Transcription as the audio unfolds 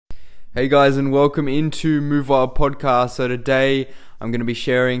Hey guys, and welcome into Move Wild Podcast. So today I'm going to be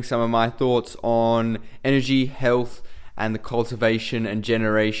sharing some of my thoughts on energy, health, and the cultivation and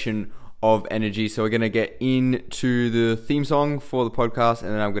generation of energy. So we're going to get into the theme song for the podcast,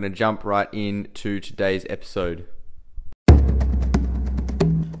 and then I'm going to jump right into today's episode.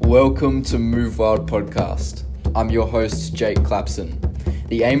 Welcome to Move Wild Podcast. I'm your host, Jake Clapson.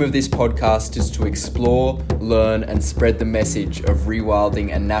 The aim of this podcast is to explore, learn, and spread the message of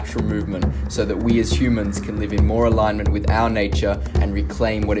rewilding and natural movement so that we as humans can live in more alignment with our nature and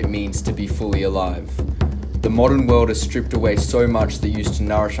reclaim what it means to be fully alive. The modern world has stripped away so much that used to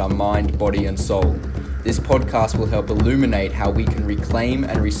nourish our mind, body, and soul. This podcast will help illuminate how we can reclaim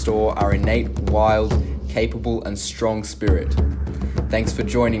and restore our innate, wild, capable, and strong spirit. Thanks for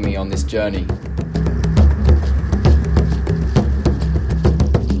joining me on this journey.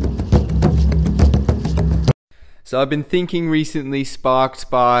 So I've been thinking recently, sparked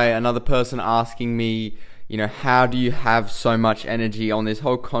by another person asking me, how do you have so much energy, on this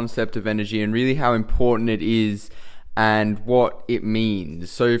whole concept of energy and really how important it is and what it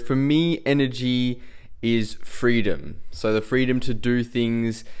means. So for me, energy is freedom. So the freedom to do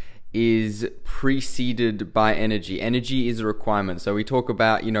things is preceded by energy. Energy is a requirement. So we talk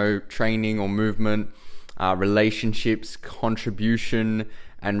about, training or movement, relationships, contribution,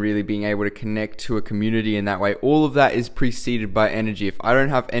 and really being able to connect to a community in that way. All of that is preceded by energy. If I don't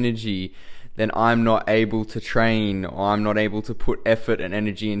have energy, then I'm not able to train, or I'm not able to put effort and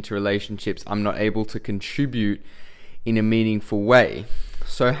energy into relationships. I'm not able to contribute in a meaningful way.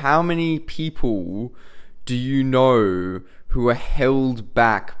 So how many people do you know who are held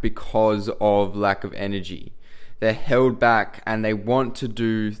back because of lack of energy? They're held back and they want to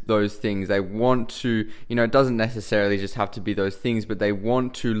do those things. They want to, it doesn't necessarily just have to be those things, but they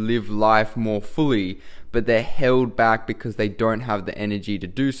want to live life more fully, but they're held back because they don't have the energy to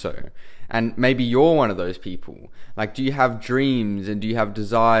do so. And maybe you're one of those people. Like, do you have dreams and do you have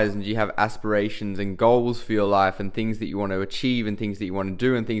desires and do you have aspirations and goals for your life and things that you want to achieve and things that you want to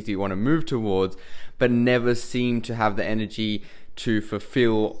do and things that you want to move towards, but never seem to have the energy to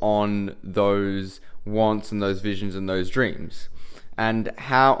fulfill on those wants and those visions and those dreams? And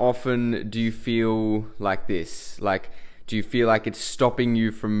how often do you feel like this? Like, do you feel like it's stopping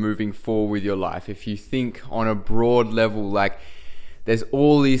you from moving forward with your life? If you think on a broad level, like, there's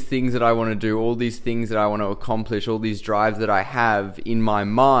all these things that I want to do, all these things that I want to accomplish, all these drives that I have in my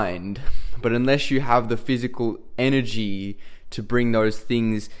mind, but unless you have the physical energy to bring those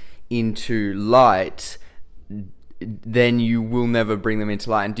things into light, then you will never bring them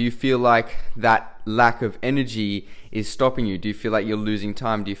into light. And do you feel like that lack of energy is stopping you? Do you feel like you're losing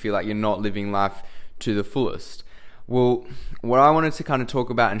time? Do you feel like you're not living life to the fullest? Well, what I wanted to kind of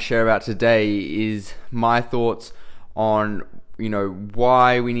talk about and share about today is my thoughts on,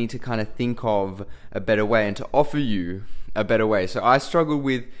 why we need to kind of think of a better way and to offer you a better way. So I struggled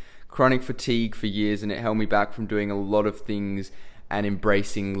with chronic fatigue for years, and it held me back from doing a lot of things and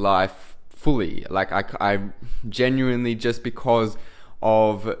embracing life fully. Like, I genuinely, just because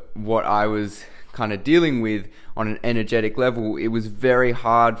of what I was kind of dealing with on an energetic level, it was very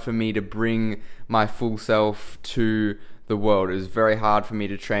hard for me to bring my full self to the world. It was very hard for me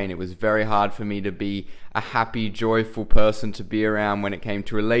to train. It was very hard for me to be a happy, joyful person to be around when it came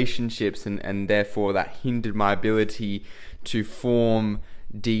to relationships, and therefore that hindered my ability to form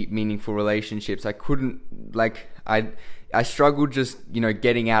deep, meaningful relationships. I couldn't, I struggled just,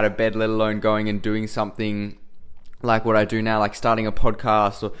 getting out of bed, let alone going and doing something like what I do now, like starting a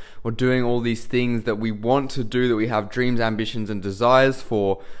podcast or doing all these things that we want to do, that we have dreams, ambitions, and desires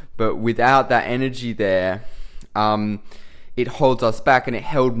for. But without that energy there, it holds us back, and it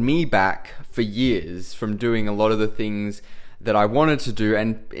held me back for years from doing a lot of the things that I wanted to do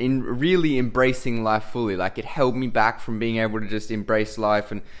and in really embracing life fully. Like, it held me back from being able to just embrace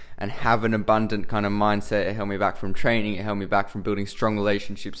life and have an abundant kind of mindset. It held me back from training. It held me back from building strong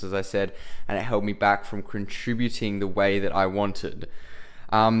relationships, as I said, and it held me back from contributing the way that I wanted.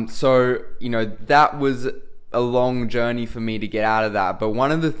 So, that was a long journey for me to get out of that. But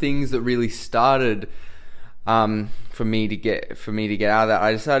one of the things that really started for me to get out of that,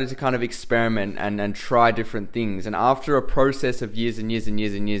 I decided to kind of experiment and try different things. And after a process of years and years and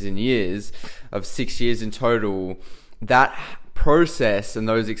years and years and years, of 6 years in total, that process and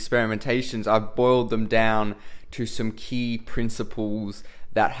those experimentations, I've boiled them down to some key principles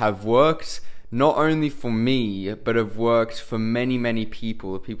that have worked not only for me, but have worked for many, many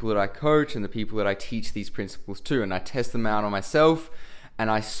people, the people that I coach and the people that I teach these principles to. And I test them out on myself,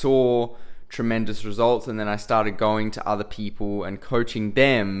 and I saw tremendous results, and then I started going to other people and coaching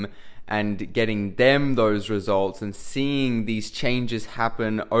them and getting them those results and seeing these changes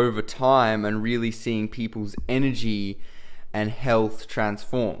happen over time and really seeing people's energy and health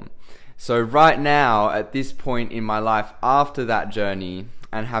transform. So right now, at this point in my life, after that journey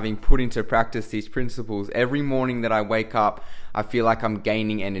and having put into practice these principles, every morning that I wake up, I feel like I'm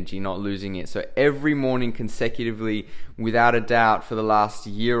gaining energy, not losing it. So every morning consecutively, without a doubt, for the last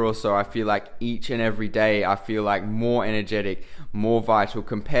year or so, I feel like each and every day, I feel like more energetic, more vital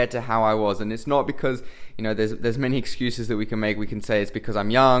compared to how I was. And it's not because, there's many excuses that we can make. We can say it's because I'm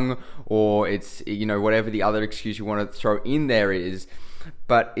young, or it's, whatever the other excuse you want to throw in there is.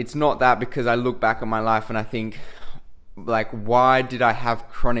 But it's not that, because I look back at my life and I think, why did I have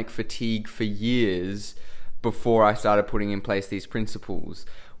chronic fatigue for years before I started putting in place these principles?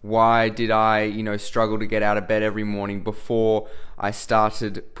 Why did I, struggle to get out of bed every morning before I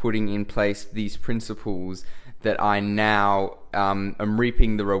started putting in place these principles that I now am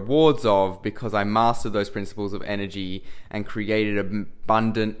reaping the rewards of, because I mastered those principles of energy and created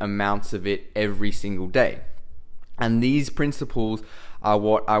abundant amounts of it every single day. And these principles are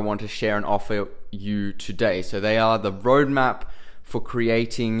what I want to share and offer you today. So they are the roadmap for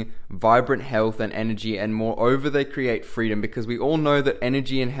creating vibrant health and energy, and moreover, they create freedom, because we all know that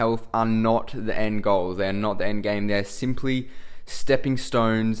energy and health are not the end goals. They are not the end game. They're simply stepping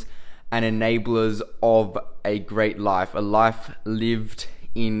stones and enablers of a great life, a life lived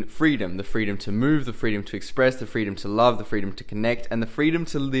in freedom. The freedom to move, the freedom to express, the freedom to love, the freedom to connect, and the freedom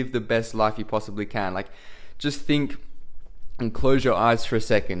to live the best life you possibly can. Just think and close your eyes for a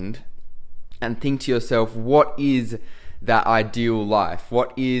second and think to yourself, what is that ideal life?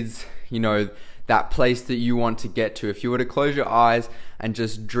 What is, that place that you want to get to? If you were to close your eyes and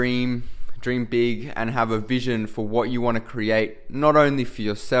just dream big and have a vision for what you want to create, not only for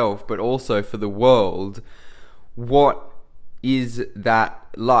yourself, but also for the world, what is that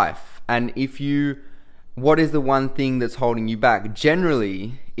life? And what is the one thing that's holding you back?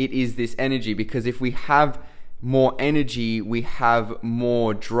 Generally, it is this energy, because if we have more energy, we have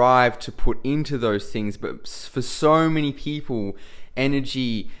more drive to put into those things. But for so many people,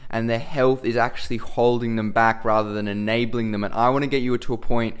 energy and their health is actually holding them back rather than enabling them. And I want to get you to a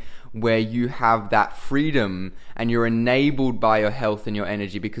point where you have that freedom and you're enabled by your health and your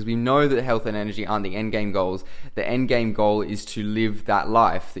energy, because we know that health and energy aren't the end game goals. The end game goal is to live that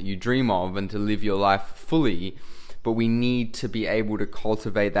life that you dream of and to live your life fully. But we need to be able to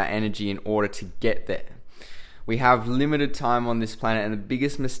cultivate that energy in order to get there. We have limited time on this planet, and the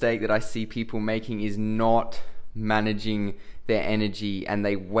biggest mistake that I see people making is not managing their energy, and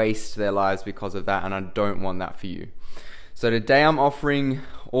they waste their lives because of that, and I don't want that for you. So today I'm offering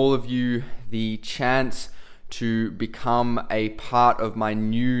all of you the chance to become a part of my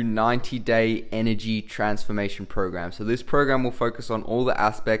new 90-day energy transformation program. So this program will focus on all the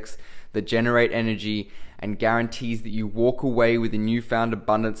aspects that generate energy and guarantees that you walk away with a newfound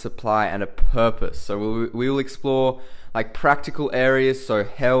abundant supply and a purpose. So we will explore practical areas, so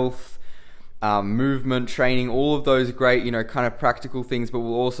health, movement, training, all of those great, kind of practical things, but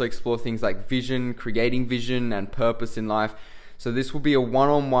we'll also explore things like vision, creating vision and purpose in life. So this will be a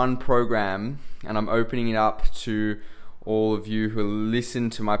one-on-one program, and I'm opening it up to all of you who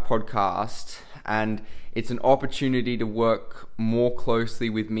listen to my podcast, and it's an opportunity to work more closely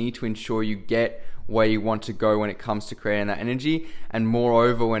with me to ensure you get where you want to go when it comes to creating that energy, and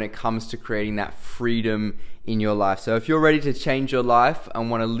moreover when it comes to creating that freedom in your life. So if you're ready to change your life and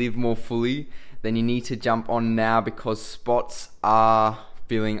want to live more fully, then you need to jump on now, because spots are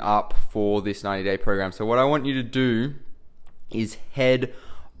filling up for this 90-day program. So what I want you to do is head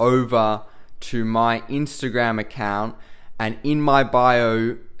over to my Instagram account, and in my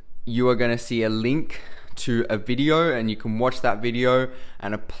bio you are going to see a link to a video, and you can watch that video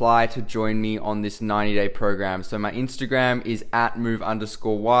and apply to join me on this 90-day program. So my Instagram is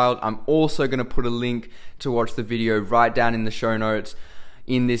 @move_wild. I'm also going to put a link to watch the video right down in the show notes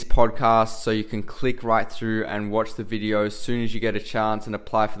in this podcast, so you can click right through and watch the video as soon as you get a chance and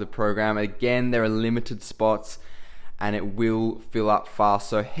apply for the program. Again, there are limited spots and it will fill up fast,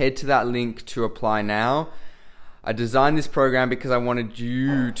 so head to that link to apply now. I designed this program because I wanted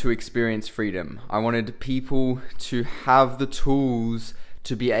you to experience freedom. I wanted people to have the tools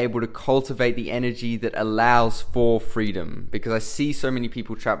to be able to cultivate the energy that allows for freedom, because I see so many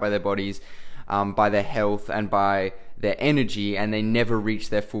people trapped by their bodies, by their health and by their energy, and they never reach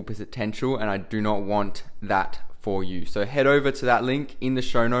their full potential, and I do not want that for you. So head over to that link in the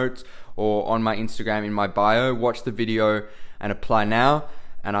show notes or on my Instagram in my bio, watch the video and apply now,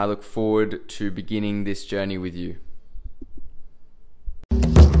 and I look forward to beginning this journey with you.